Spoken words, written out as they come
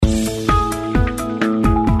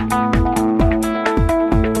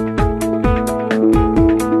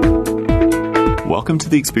Welcome to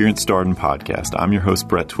the Experience Darden podcast. I'm your host,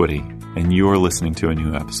 Brett Twitty, and you are listening to a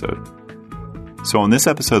new episode. So on this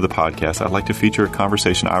episode of the podcast, I'd like to feature a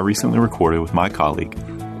conversation I recently recorded with my colleague,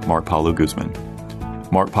 Marc Paulo Guzman.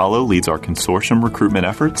 Marc Paulo leads our consortium recruitment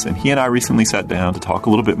efforts, and he and I recently sat down to talk a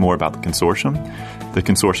little bit more about the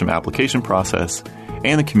consortium application process,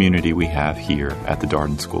 and the community we have here at the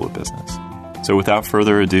Darden School of Business. So without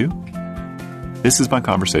further ado, this is my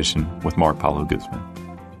conversation with Marc Paulo Guzman.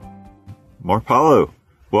 Marc Paulo,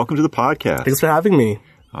 welcome to the podcast. Thanks for having me.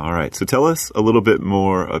 All right. So tell us a little bit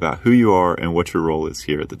more about who you are and what your role is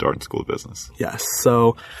here at the Darden School of Business. Yes.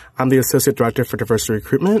 So I'm the Associate Director for Diversity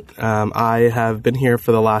Recruitment. I have been here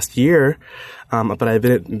for the last year, but I've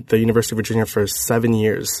been at the University of Virginia for 7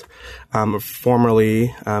 years,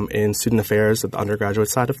 formerly in student affairs at the undergraduate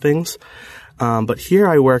side of things. But here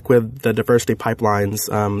I work with the diversity pipelines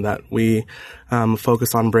that we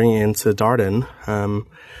focus on bringing into Darden.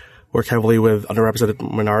 Work heavily with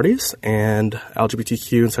underrepresented minorities and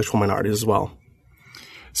LGBTQ and sexual minorities as well.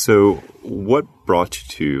 So what brought you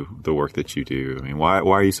to the work that you do? I mean, why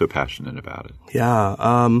are you so passionate about it? Yeah.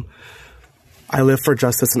 I live for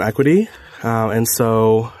justice and equity. And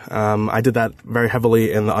so I did that very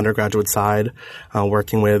heavily in the undergraduate side,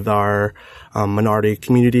 working with our minority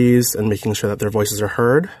communities and making sure that their voices are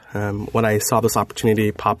heard. When I saw this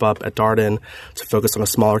opportunity pop up at Darden to focus on a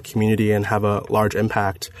smaller community and have a large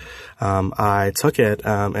impact, I took it,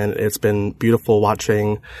 and it's been beautiful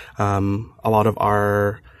watching a lot of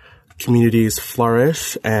our communities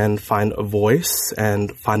flourish and find a voice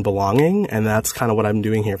and find belonging, and that's kind of what I'm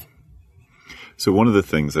doing here. So one of the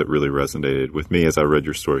things that really resonated with me as I read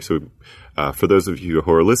your story, so for those of you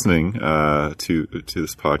who are listening to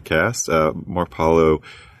this podcast, Marc Paulo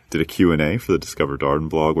did a Q&A for the Discover Darden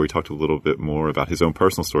blog where he talked a little bit more about his own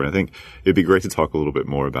personal story. I think it'd be great to talk a little bit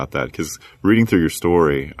more about that because reading through your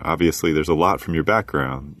story, obviously there's a lot from your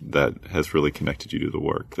background that has really connected you to the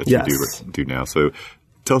work that you do now. So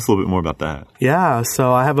tell us a little bit more about that. Yeah,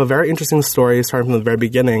 so I have a very interesting story starting from the very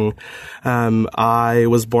beginning. I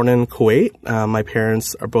was born in Kuwait. My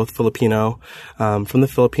parents are both Filipino, from the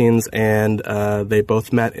Philippines, and they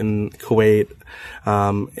both met in Kuwait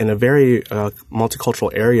in a very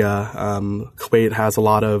multicultural area. Kuwait has a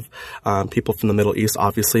lot of people from the Middle East,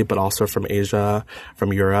 obviously, but also from Asia,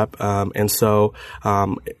 from Europe. And so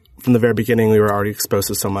from the very beginning, we were already exposed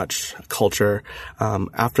to so much culture.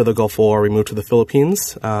 After the Gulf War, we moved to the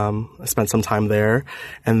Philippines. I spent some time there.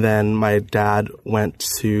 And then my dad went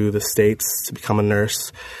to the States to become a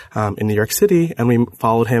nurse in New York City. And we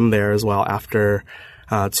followed him there as well after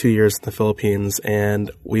 2 years in the Philippines.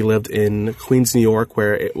 And we lived in Queens, New York,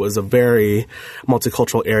 where it was a very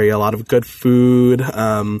multicultural area, a lot of good food.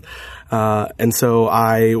 And so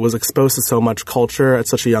I was exposed to so much culture at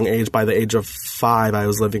such a young age. By the age of 5, I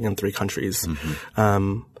was living in 3 countries.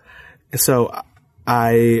 Mm-hmm. So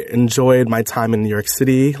I enjoyed my time in New York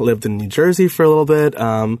City, lived in New Jersey for a little bit,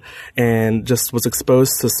 and just was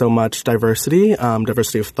exposed to so much diversity,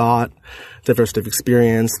 diversity of thought, diversity of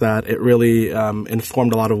experience, that it really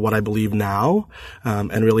informed a lot of what I believe now,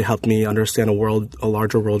 and really helped me understand a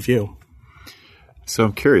larger worldview. So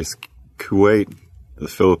I'm curious, Kuwait, the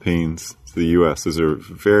Philippines, the U.S., those are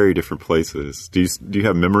very different places. Do you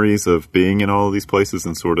have memories of being in all of these places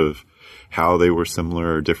and sort of how they were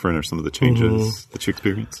similar or different, or some of the changes that you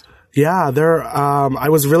experienced? Yeah, I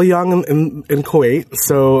was really young in Kuwait,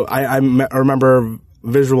 so I remember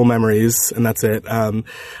visual memories, and that's it. But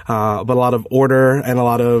a lot of order and a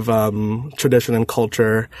lot of tradition and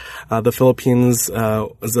culture. The Philippines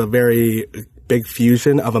is a very big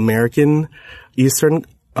fusion of American,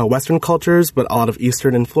 Western cultures, but a lot of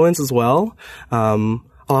Eastern influence as well.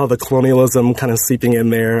 A lot of the colonialism kind of seeping in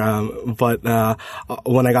there. But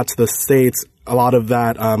when I got to the States, a lot of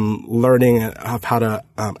that learning of how to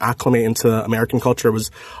acclimate into American culture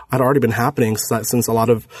had already been happening since a lot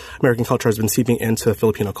of American culture has been seeping into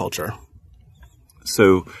Filipino culture.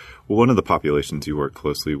 So one of the populations you work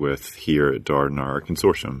closely with here at Darden are our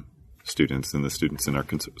consortium students and the students in our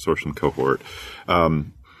consortium cohort.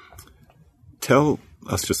 Tell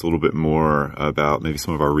us just a little bit more about maybe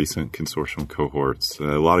some of our recent consortium cohorts. A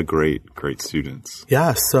lot of great students.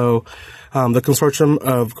 Yeah, so the Consortium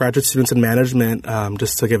of Graduate Students in Management,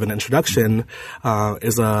 just to give an introduction,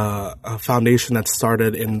 is a foundation that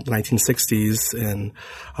started in the 1960s in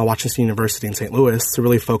Washington University in St. Louis to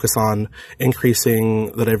really focus on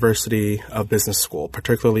increasing the diversity of business school,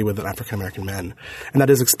 particularly with African-American men. And that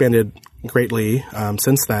has expanded greatly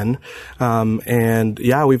since then. And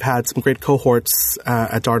yeah, we've had some great cohorts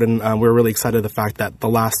at Darden. We're really excited the fact that the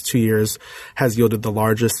last 2 years has yielded the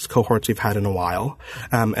largest cohorts we've had in a while,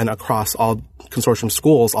 and across all consortium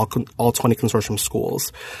schools, all 20 consortium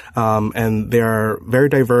schools. And they're very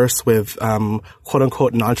diverse with quote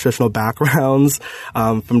unquote non-traditional backgrounds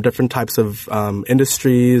from different types of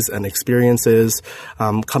industries and experiences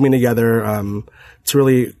coming together to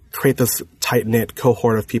really create this tight-knit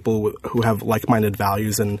cohort of people who have like-minded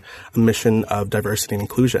values and a mission of diversity and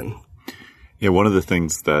inclusion. Yeah, one of the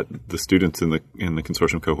things that the students in the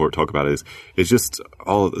consortium cohort talk about is just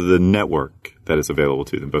all of the network that is available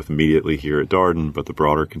to them, both immediately here at Darden, but the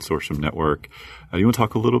broader consortium network. You want to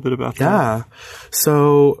talk a little bit about that? Yeah.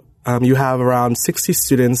 So you have around 60,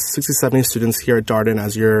 70 students here at Darden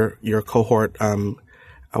as your cohort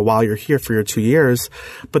while you're here for your 2 years.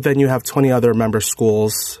 But then you have 20 other member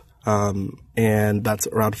schools, and that's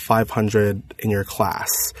around 500 in your class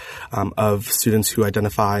of students who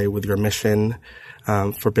identify with your mission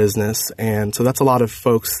for business. And so that's a lot of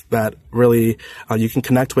folks that really you can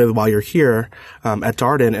connect with while you're here at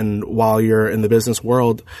Darden, and while you're in the business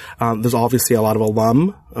world. There's obviously a lot of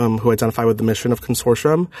alum who identify with the mission of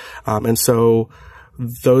consortium. And so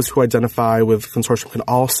those who identify with consortium can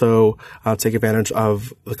also take advantage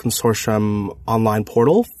of the consortium online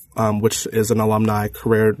portal, which is an alumni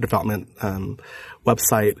career development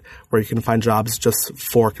website where you can find jobs just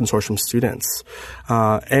for consortium students.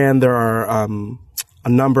 And there are a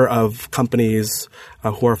number of companies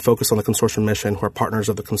who are focused on the consortium mission, who are partners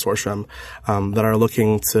of the consortium, that are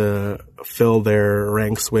looking to fill their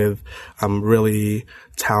ranks with really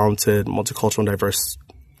talented, multicultural, and diverse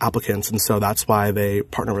applicants. And so that's why they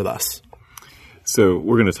partner with us. So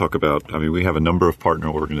we're going to talk about, we have a number of partner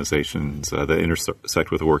organizations that intersect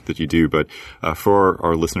with the work that you do, but for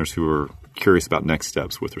our listeners who are curious about next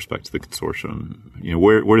steps with respect to the consortium,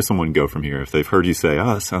 where does someone go from here if they've heard you say,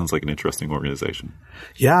 it sounds like an interesting organization?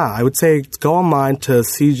 Yeah, I would say go online to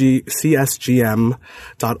csgm.org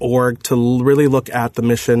to really look at the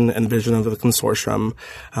mission and vision of the consortium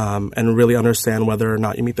and really understand whether or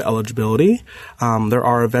not you meet the eligibility. There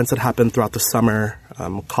are events that happen throughout the summer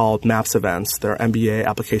called MAPS events. They're MBA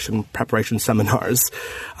application preparation seminars.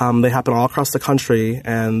 They happen all across the country,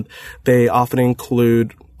 and they often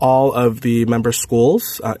include all of the member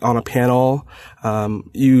schools on a panel.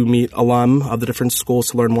 You meet alum of the different schools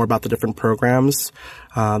to learn more about the different programs.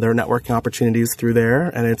 There are networking opportunities through there,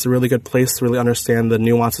 and it's a really good place to really understand the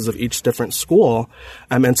nuances of each different school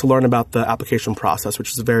and to learn about the application process, which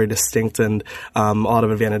is very distinct, and a lot of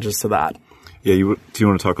advantages to that. Yeah, do you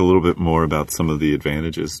want to talk a little bit more about some of the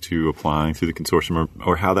advantages to applying through the consortium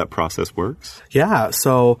or how that process works? Yeah,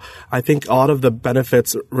 so I think a lot of the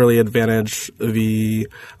benefits really advantage the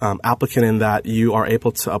applicant in that you are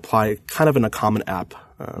able to apply kind of in a common app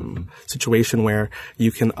situation where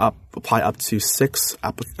you can apply up to six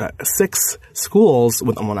schools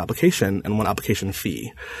with one application and one application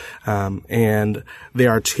fee. And they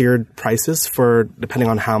are tiered prices for depending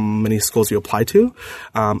on how many schools you apply to.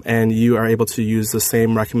 And you are able to use the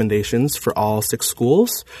same recommendations for all 6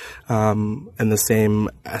 schools and the same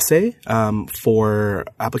essay for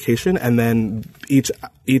application. And then each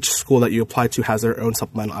school that you apply to has their own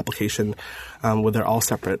supplemental application with their all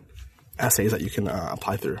separate essays that you can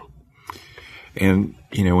apply through. And,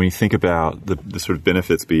 when you think about the sort of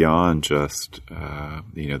benefits beyond just,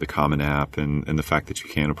 the common app and the fact that you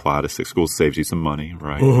can apply to 6 schools saves you some money,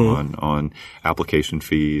 right, on application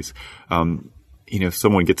fees. If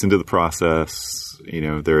someone gets into the process,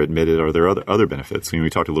 they're admitted, are there other benefits? We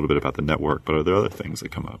talked a little bit about the network, but are there other things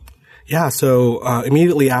that come up? Yeah, so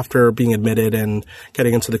immediately after being admitted and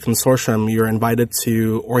getting into the consortium, you're invited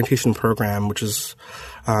to orientation program, which is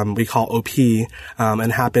we call OP,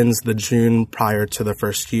 and happens the June prior to the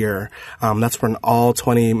first year. That's when all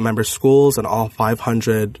 20 member schools and all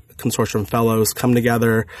 500 consortium fellows come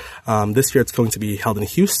together. This year it's going to be held in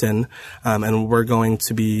Houston, and we're going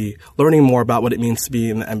to be learning more about what it means to be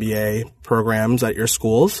in the MBA programs at your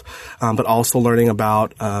schools, but also learning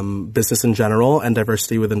about business in general and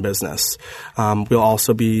diversity within business. We'll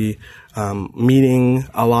also be meeting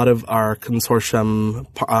a lot of our consortium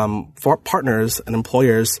partners and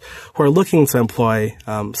employers who are looking to employ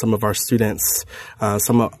some of our students.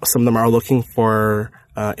 Some of them are looking for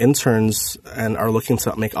interns and are looking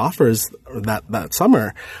to make offers that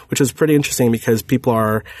summer, which is pretty interesting because people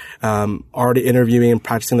are already interviewing and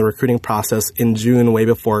practicing the recruiting process in June, way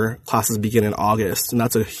before classes begin in August, and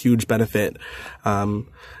that's a huge benefit.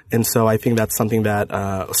 And so I think that's something that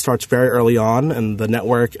starts very early on, and the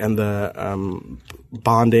network and the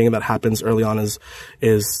bonding that happens early on is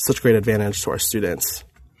such a great advantage to our students.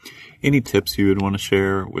 Any tips you would want to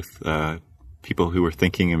share with people who are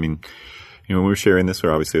thinking? I mean, when we were sharing this,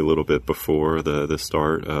 we're obviously a little bit before the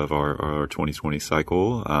start of our 2020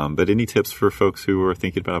 cycle. But any tips for folks who are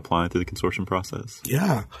thinking about applying to the consortium process?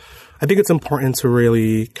 Yeah. I think it's important to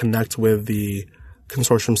really connect with the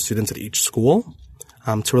consortium students at each school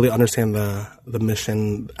to really understand the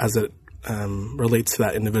mission as it relates to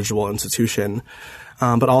that individual institution,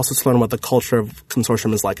 but also to learn what the culture of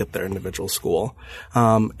consortium is like at their individual school.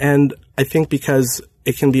 And I think because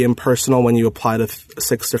it can be impersonal when you apply to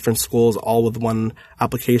 6 different schools all with one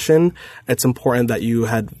application, it's important that you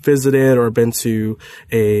had visited or been to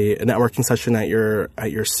a networking session at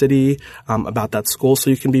your city about that school, so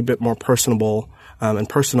you can be a bit more personable and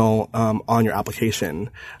personal on your application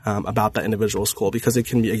about that individual school, because it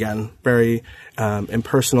can be, again, very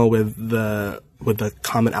impersonal with the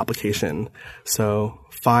common application. So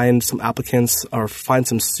find some applicants or find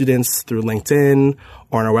some students through LinkedIn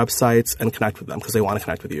or on our websites and connect with them because they want to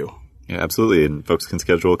connect with you. Yeah, absolutely. And folks can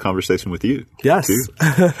schedule a conversation with you. Yes. Too.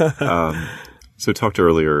 So talked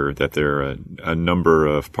earlier that there are a number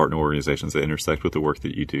of partner organizations that intersect with the work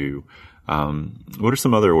that you do. What are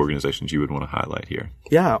some other organizations you would want to highlight here?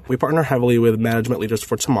 Yeah, we partner heavily with Management Leaders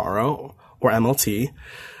for Tomorrow, or MLT,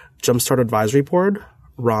 Jumpstart Advisory Board,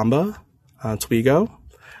 Ramba, Twigo,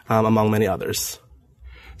 among many others.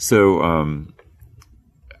 So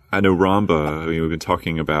I know Ramba, we've been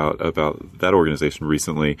talking about that organization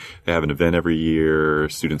recently. They have an event every year.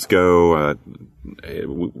 Students go.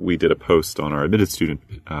 We did a post on our admitted student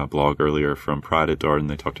blog earlier from Pride at Darden.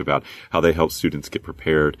 They talked about how they help students get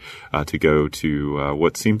prepared to go to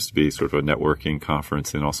what seems to be sort of a networking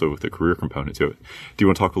conference and also with a career component to it. Do you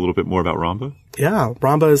want to talk a little bit more about Ramba? Yeah,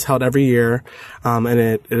 Ramba is held every year, and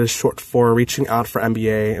it is short for Reaching Out for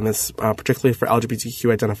MBA, and it's particularly for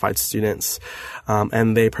LGBTQ identified students.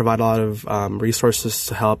 And they provide a lot of resources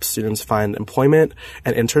to help students find employment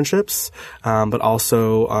and internships, but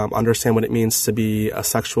also understand what it means to be a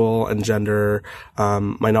sexual and gender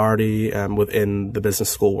minority within the business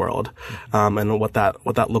school world, and what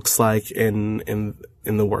that looks like in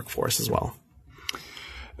the workforce as well.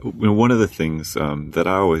 One of the things that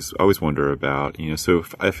I always wonder about, so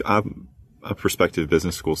if I'm a prospective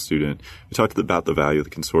business school student, we talked about the value of the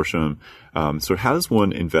consortium. So how does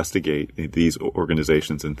one investigate these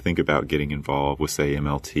organizations and think about getting involved with, say,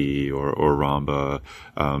 MLT or Ramba?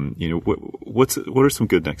 What are some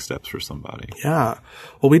good next steps for somebody? Yeah.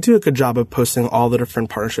 Well, we do a good job of posting all the different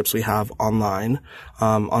partnerships we have online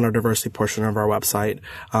on our diversity portion of our website.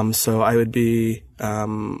 So I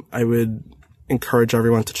would encourage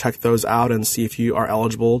everyone to check those out and see if you are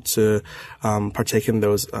eligible to partake in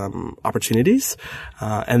those opportunities,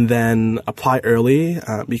 and then apply early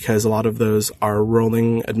because a lot of those are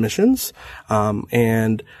rolling admissions,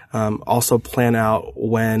 and also plan out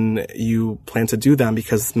when you plan to do them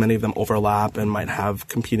because many of them overlap and might have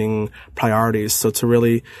competing priorities. So to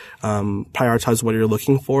really prioritize what you're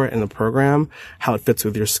looking for in the program, how it fits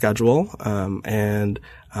with your schedule, and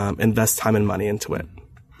invest time and money into it.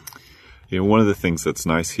 One of the things that's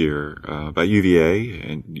nice here about UVA,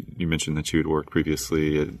 and you mentioned that you had worked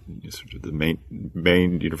previously at sort of the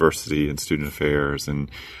main university in student affairs, and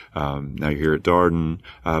now you're here at Darden.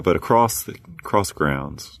 But across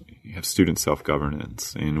grounds, you have student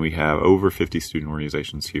self-governance, and we have over 50 student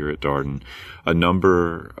organizations here at Darden, a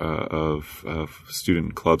number of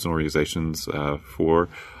student clubs and organizations for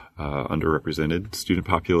underrepresented student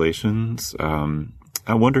populations.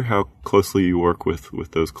 I wonder how closely you work with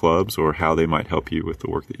those clubs or how they might help you with the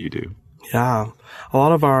work that you do. Yeah. A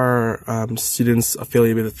lot of our students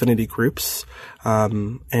affiliate with affinity groups,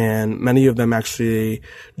 and many of them actually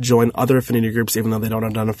join other affinity groups even though they don't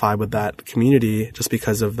identify with that community, just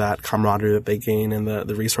because of that camaraderie that they gain and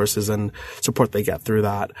the resources and support they get through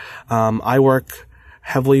that. I work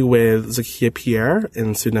heavily with Zakia Pierre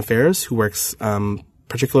in Student Affairs, who works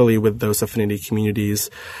particularly with those affinity communities.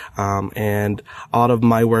 And a lot of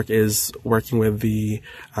my work is working with the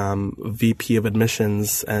VP of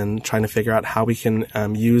admissions and trying to figure out how we can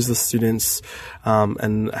use the students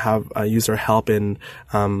and have user help in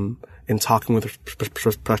talking with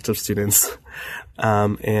prospective students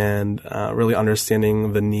and really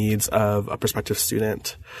understanding the needs of a prospective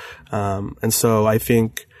student. And so I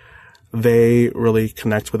think they really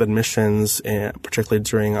connect with admissions, particularly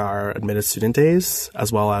during our admitted student days,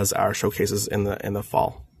 as well as our showcases in the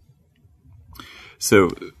fall. So,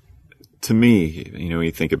 to me, when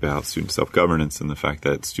you think about student self-governance and the fact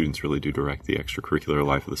that students really do direct the extracurricular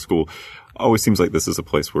life of the school, always seems like this is a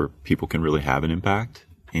place where people can really have an impact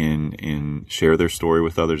and share their story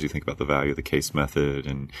with others. You think about the value of the case method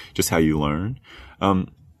and just how you learn.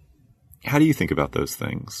 How do you think about those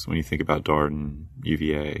things when you think about Darden,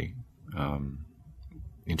 UVA,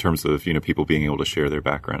 in terms of, people being able to share their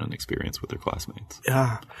background and experience with their classmates?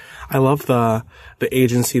 Yeah. I love the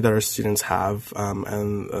agency that our students have,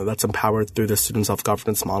 and that's empowered through the student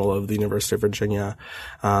self-governance model of the University of Virginia.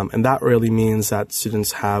 And that really means that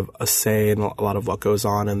students have a say in a lot of what goes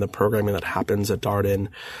on in the programming that happens at Darden.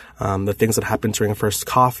 The things that happen during first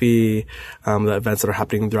coffee, the events that are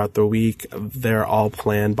happening throughout the week, they're all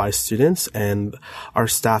planned by students, and our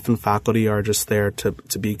staff and faculty are just there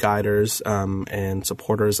to be guiders, and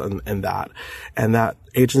supporters in that. And that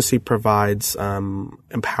agency provides,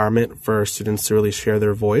 empowerment for students to really share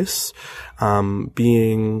their voice.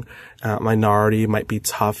 Being minority might be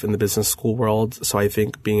tough in the business school world. So I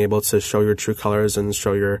think being able to show your true colors and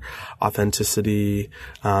show your authenticity,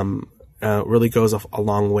 really goes a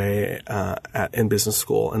long way in business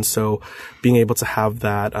school. And so being able to have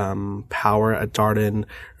that power at Darden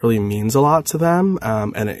really means a lot to them,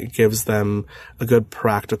 and it gives them a good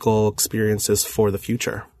practical experiences for the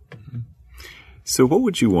future. Mm-hmm. So what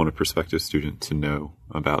would you want a prospective student to know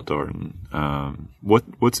about Darden?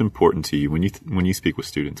 What's important to you when you speak with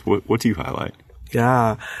students? What do you highlight?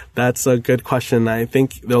 Yeah, that's a good question. I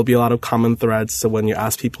think there'll be a lot of common threads. So when you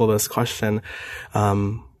ask people this question,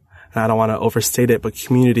 and I don't want to overstate it, but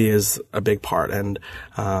community is a big part. And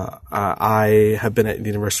I have been at the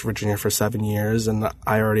University of Virginia for 7 years, and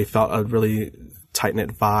I already felt a really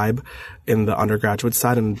tight-knit vibe in the undergraduate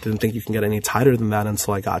side, and didn't think you can get any tighter than that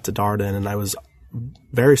until I got to Darden. And I was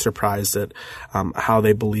very surprised at how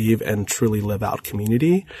they believe and truly live out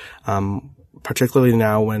community, particularly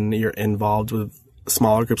now when you're involved with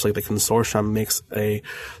smaller groups like the consortium. Makes a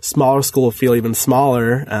smaller school feel even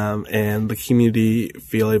smaller, and the community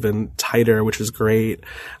feel even tighter, which is great.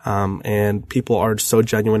 And people are so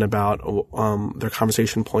genuine about their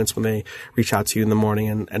conversation points when they reach out to you in the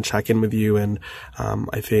morning and check in with you. And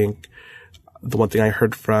I think the one thing I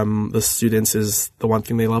heard from the students is the one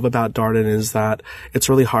thing they love about Darden is that it's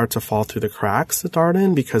really hard to fall through the cracks at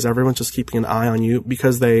Darden, because everyone's just keeping an eye on you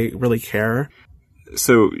because they really care.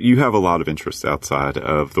 So you have a lot of interest outside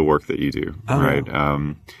of the work that you do, right?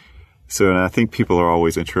 And I think people are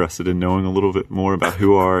always interested in knowing a little bit more about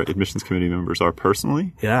who our admissions committee members are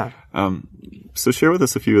personally. Yeah. So share with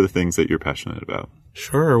us a few of the things that you're passionate about.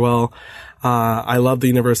 Sure. Well, I love the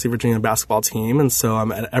University of Virginia basketball team, and so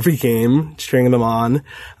I'm at every game cheering them on.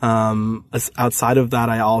 Outside of that,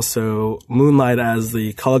 I also moonlight as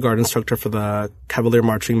the color guard instructor for the Cavalier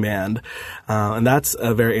Marching Band. And that's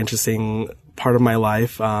a very interesting part of my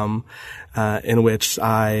life, in which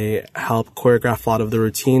I help choreograph a lot of the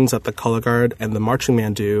routines that the color guard and the marching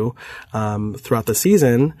band do throughout the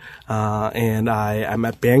season. And I'm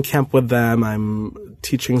at band camp with them. I'm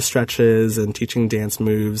teaching stretches and teaching dance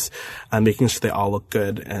moves, making sure they all look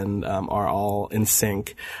good and are all in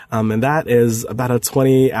sync. And that is about a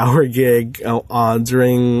 20-hour gig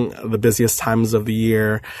during the busiest times of the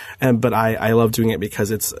year. But I love doing it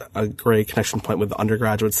because it's a great connection point with the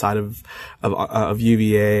undergraduate side of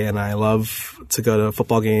UVA, and I love to go to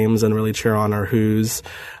football games and really cheer on our Who's.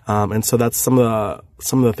 And so that's some of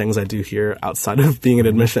the things I do here outside of being in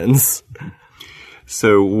admissions.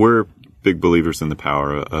 So we're big believers in the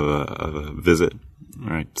power of a visit,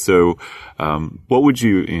 right? So what would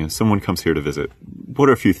someone comes here to visit, what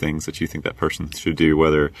are a few things that you think that person should do,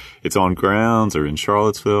 whether it's on grounds or in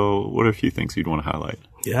Charlottesville? What are a few things you'd want to highlight?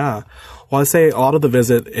 Yeah. Well, I say a lot of the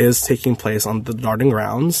visit is taking place on the Darden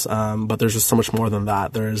grounds, but there's just so much more than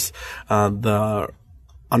that. There's the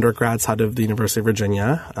undergrad side of the University of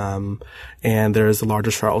Virginia, and there's the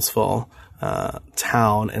larger Charlottesville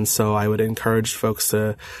town. And so I would encourage folks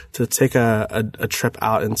to take a trip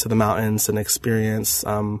out into the mountains and experience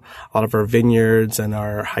a lot of our vineyards and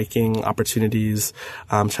our hiking opportunities.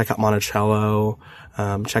 Check out Monticello.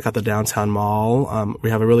 Check out the downtown mall. We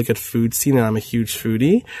have a really good food scene, and I'm a huge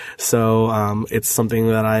foodie. So it's something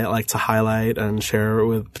that I like to highlight and share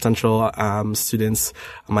with potential students,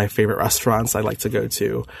 my favorite restaurants I like to go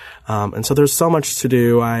to. And so there's so much to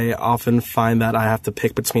do. I often find that I have to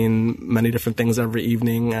pick between many different things every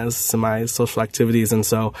evening as to my social activities. And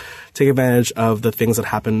so take advantage of the things that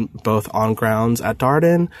happen both on grounds at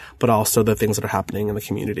Darden, but also the things that are happening in the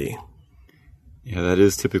community. Yeah, that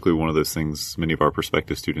is typically one of those things many of our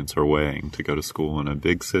prospective students are weighing, to go to school in a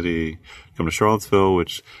big city, come to Charlottesville,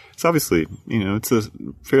 which is obviously, it's a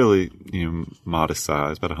fairly, modest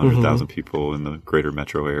size, about 100,000 people in the greater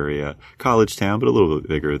metro area, college town, but a little bit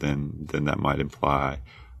bigger than that might imply.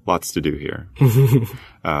 Lots to do here.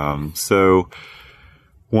 So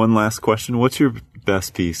one last question. What's your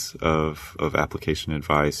best piece of application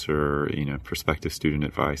advice or, prospective student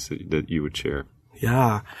advice that you would share?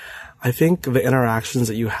 Yeah. I think the interactions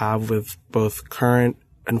that you have with both current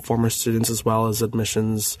and former students as well as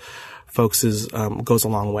admissions folks goes a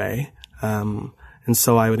long way. And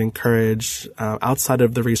so I would encourage, outside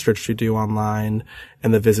of the research you do online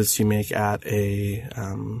and the visits you make at a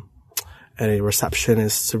reception,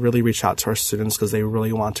 is to really reach out to our students because they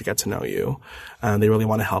really want to get to know you. They really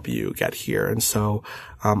want to help you get here. And so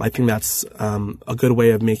I think that's a good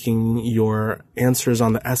way of making your answers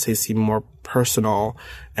on the SAC more personal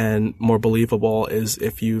and more believable is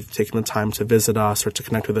if you've taken the time to visit us or to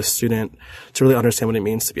connect with a student to really understand what it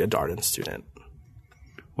means to be a Darden student.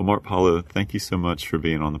 Well, Marc Paulo, thank you so much for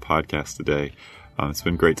being on the podcast today. It's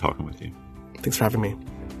been great talking with you. Thanks for having me.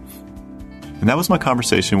 And that was my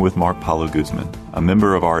conversation with Marc Paulo Guzman, a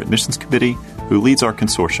member of our admissions committee who leads our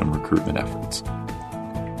consortium recruitment efforts.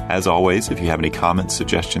 As always, if you have any comments,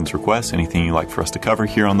 suggestions, requests, anything you'd like for us to cover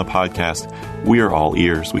here on the podcast, we are all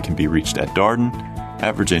ears. We can be reached at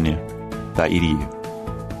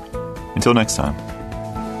darden@virginia.edu. Until next time,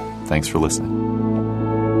 thanks for listening.